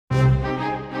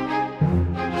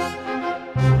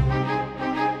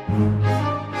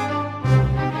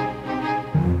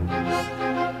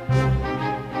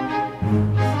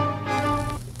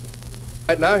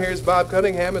now here's Bob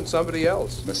Cunningham and somebody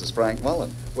else. Mrs. Frank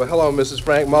Mullen. Well, hello, Mrs.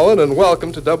 Frank Mullen, and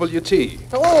welcome to WT.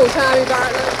 Hello, Tommy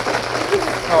Bartlett.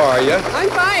 How are you? I'm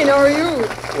fine. How are you?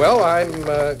 Well,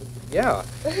 yeah.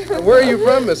 Where are you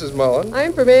from, Mrs. Mullen?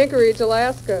 I'm from Anchorage,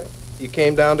 Alaska. You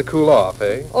came down to cool off,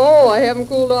 eh? Oh, I haven't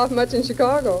cooled off much in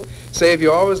Chicago. Say, have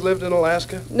you always lived in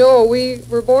Alaska? No, we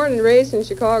were born and raised in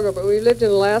Chicago, but we've lived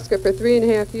in Alaska for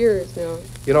 3.5 years now.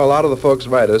 You know, a lot of the folks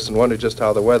write us and wonder just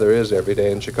how the weather is every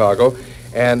day in Chicago.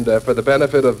 And for the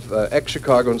benefit of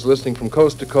ex-Chicagoans listening from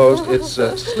coast to coast, it's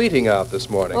sleeting out this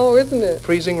morning. Oh, isn't it?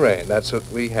 Freezing rain, that's what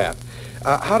we have.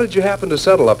 How did you happen to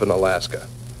settle up in Alaska?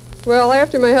 Well,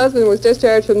 after my husband was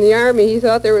discharged from the Army, he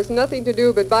thought there was nothing to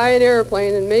do but buy an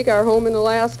airplane and make our home in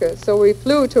Alaska. So we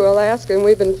flew to Alaska, and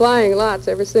we've been flying lots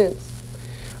ever since.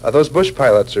 Those bush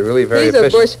pilots are really very efficient.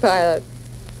 He's a bush pilot.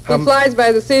 He flies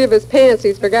by the seat of his pants.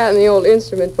 He's forgotten the old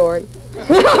instrument board.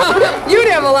 You'd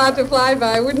have a lot to fly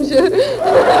by, wouldn't you?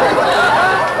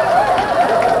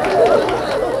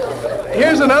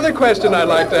 Here's another question I'd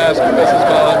like to ask you, Mrs.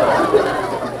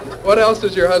 Mullen. What else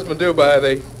does your husband do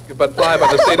but fly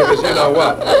by the seat of his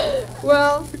you-know-what?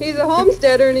 Well, he's a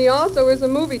homesteader, and he also is a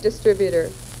movie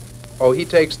distributor. Oh, he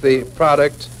takes the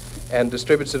product and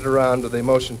distributes it around to the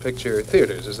motion picture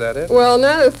theaters, is that it? Well,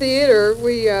 not a theater.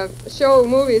 We show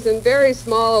movies in very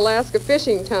small Alaska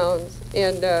fishing towns,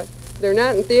 and they're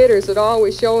not in theaters at all.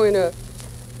 We show in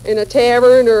a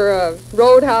tavern or a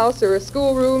roadhouse or a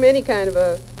schoolroom, any kind of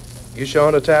a... You show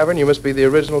in a tavern? You must be the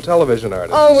original television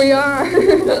artist. Oh, we are.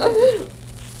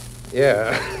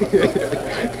 Yeah.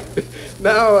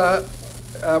 Now,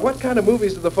 what kind of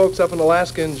movies do the folks up in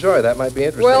Alaska enjoy? That might be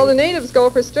interesting. Well, the natives go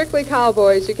for strictly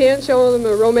cowboys. You can't show them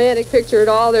a romantic picture at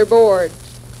all. They're bored.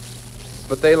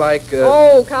 But they like...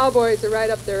 Oh, cowboys are right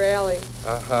up their alley.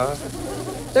 Uh-huh.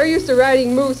 They're used to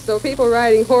riding moose, so people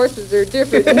riding horses are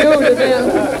different and new to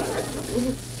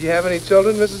them. Do you have any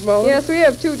children, Mrs. Mullen? Yes, we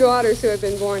have 2 daughters who have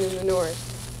been born in the north.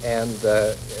 And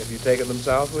have you taken them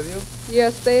south with you?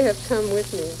 Yes, they have come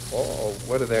with me. Oh,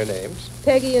 what are their names?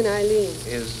 Peggy and Eileen.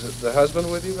 Is the husband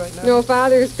with you right now? No,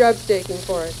 Father's grub staking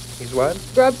for us. He's what?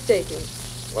 Grub staking.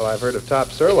 Well, I've heard of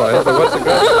top sirloin, but what's a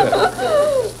grub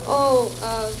stake? Oh,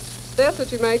 that's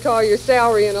what you might call your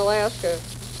salary in Alaska.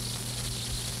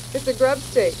 It's a grub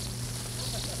stake.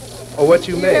 Oh, what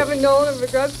you make? You haven't known of a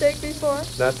grub steak before?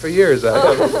 Not for years, I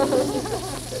haven't.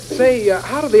 Say,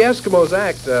 how do the Eskimos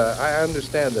act? I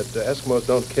understand that Eskimos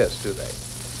don't kiss, do they?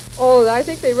 Oh, I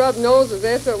think they rub noses.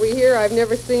 That's what we hear. I've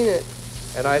never seen it.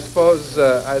 And I suppose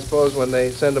when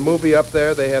they send a movie up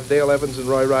there, they have Dale Evans and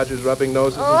Roy Rogers rubbing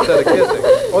noses instead of kissing.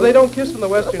 Oh, they don't kiss in the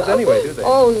Westerns anyway, do they?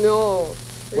 Oh, no.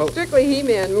 They're Well, strictly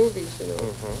He-Man movies, you know.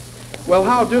 Mm-hmm. Well,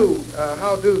 how do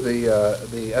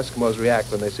the Eskimos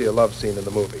react when they see a love scene in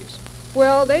the movies?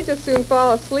 Well, they just soon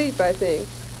fall asleep, I think.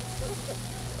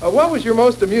 What was your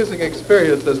most amusing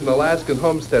experience as an Alaskan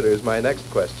homesteader is my next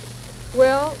question.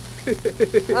 Well,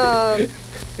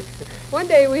 one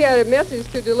day we had a message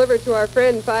to deliver to our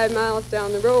friend 5 miles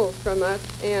down the road from us,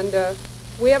 and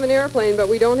we have an airplane, but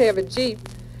we don't have a Jeep.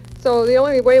 So the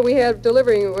only way we had of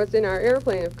delivering it was in our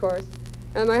airplane, of course.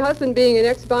 And my husband, being an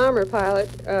ex-bomber pilot,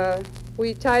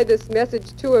 we tied this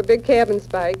message to a big cabin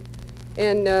spike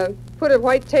and put a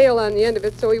white tail on the end of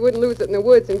it so he wouldn't lose it in the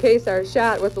woods in case our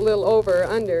shot was a little over or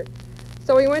under.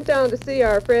 So we went down to see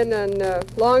our friend on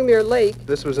Longmere Lake.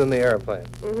 This was in the airplane.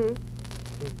 Mm-hmm.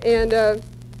 And it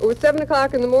was 7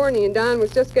 o'clock in the morning, and Don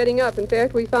was just getting up. In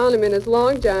fact, we found him in his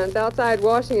long johns outside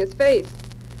washing his face.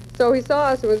 So he saw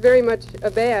us and was very much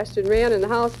abashed and ran in the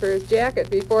house for his jacket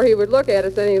before he would look at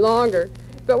us any longer.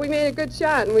 But we made a good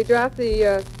shot, and we dropped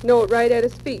the note right at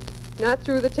his feet. Not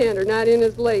through the tent or not in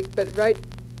his lake, but right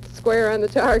square on the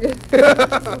target.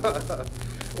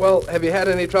 Well, have you had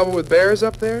any trouble with bears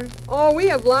up there? Oh, we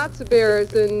have lots of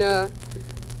bears, and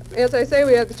as I say,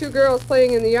 we have the 2 girls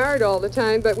playing in the yard all the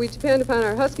time, but we depend upon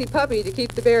our husky puppy to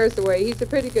keep the bears away. He's a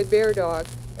pretty good bear dog.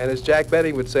 And as Jack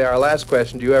Benny would say, our last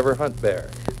question, do you ever hunt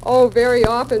bear? Oh, very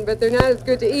often, but they're not as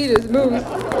good to eat as moose.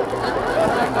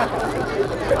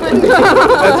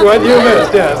 That's one you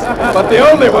missed, yes. But the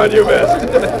only one you missed.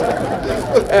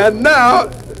 And now,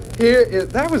 here is...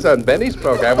 That was on Benny's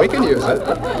program. We can use it.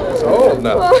 It's old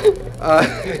now.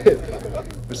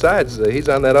 Besides, he's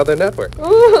on that other network.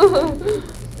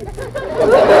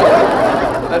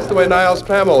 That's the way Niles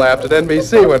Trammell laughed at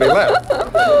NBC when he left.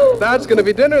 Now it's going to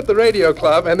be dinner at the Radio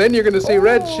Club, and then you're going to see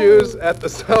Red Shoes at the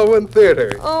Selwyn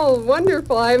Theater. Oh,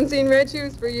 wonderful. I haven't seen Red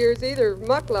Shoes for years either.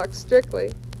 Muckluck,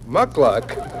 strictly.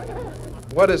 Muckluck?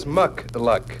 What is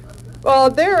muckluck? Well,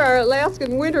 they're our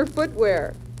Alaskan winter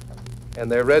footwear.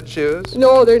 And they're red shoes?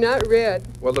 No, they're not red.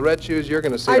 Well, the red shoes you're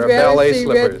going to see I'd are rather ballet see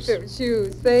slippers. red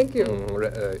shoes. Thank you.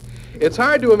 It's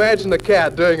hard to imagine a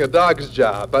cat doing a dog's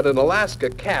job, but in Alaska,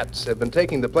 cats have been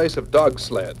taking the place of dog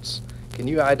sleds. Can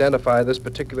you identify this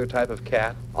particular type of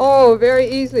cat? Oh, very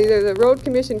easily. They're the Road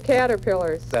Commission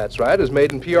caterpillars. That's right. It's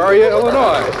made in Peoria,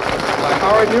 Illinois, by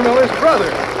Howard Newmiller's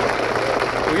brother,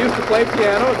 who used to play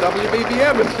piano at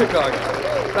WBBM in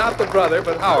Chicago. Not the brother,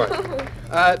 but Howard.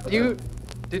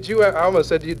 Did you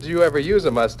ever use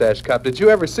a mustache cup? Did you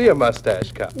ever see a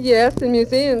mustache cup? Yes, in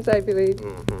museums, I believe.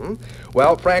 Mm-hmm.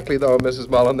 Well, frankly, though, Mrs.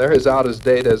 Mullen, they're as out of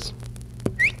date as...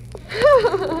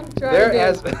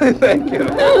 Thank you.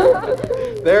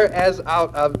 They're as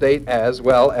out of date as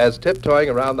well as tiptoeing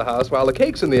around the house while the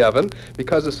cake's in the oven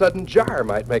because a sudden jar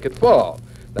might make it fall.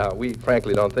 Now, we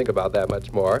frankly don't think about that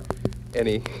much more.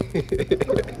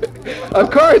 Of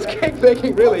course, cake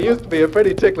baking really used to be a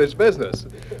pretty ticklish business,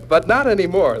 but not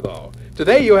anymore, though.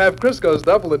 Today you have Crisco's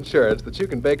double insurance that you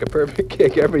can bake a perfect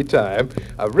cake every time,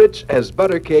 a rich as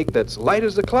butter cake that's light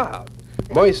as a cloud,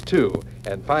 moist too,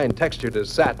 and fine textured as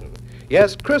satin.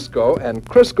 Yes, Crisco and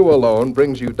Crisco alone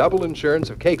brings you double insurance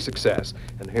of cake success,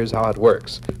 and here's how it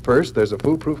works. First, there's a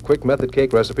foolproof quick method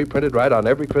cake recipe printed right on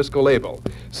every Crisco label.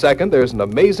 Second, there's an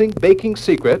amazing baking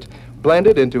secret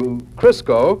blended into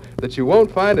Crisco that you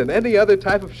won't find in any other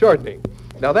type of shortening.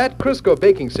 Now, that Crisco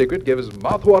baking secret gives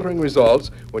mouth-watering results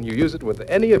when you use it with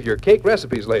any of your cake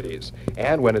recipes, ladies.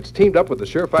 And when it's teamed up with the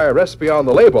surefire recipe on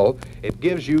the label, it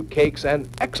gives you cakes an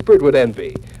expert would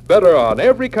envy. Better on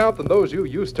every count than those you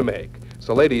used to make.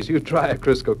 So, ladies, you try a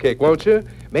Crisco cake, won't you?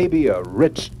 Maybe a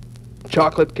rich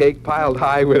chocolate cake piled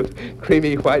high with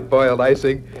creamy white boiled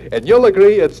icing. And you'll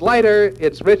agree it's lighter,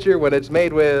 it's richer when it's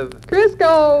made with...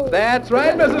 Crisco! That's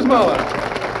right, Mrs. Mullen.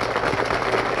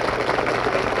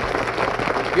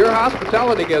 Your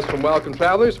hospitality guests from Welcome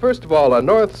Travelers. First of all, a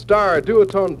North Star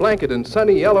duotone blanket in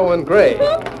sunny yellow and gray.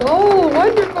 Oh,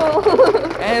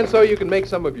 wonderful. And so you can make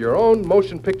some of your own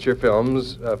motion picture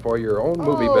films for your own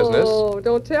movie business. Oh,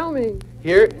 don't tell me.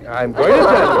 Here, I'm going to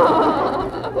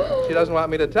tell you. She doesn't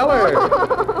want me to tell her.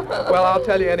 Well, I'll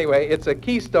tell you anyway. It's a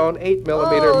Keystone 8mm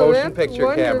motion picture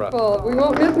wonderful. camera. We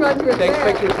won't miss much with Takes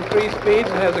that. pictures in 3 speeds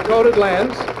and has a coated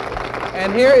lens.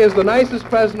 And here is the nicest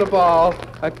present of all,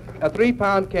 a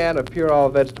 3-pound can of pure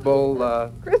all-vegetable...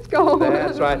 Crisco.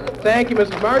 That's right. Thank you,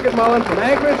 Mrs. Marge Mullen from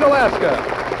Anchorage,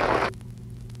 Alaska.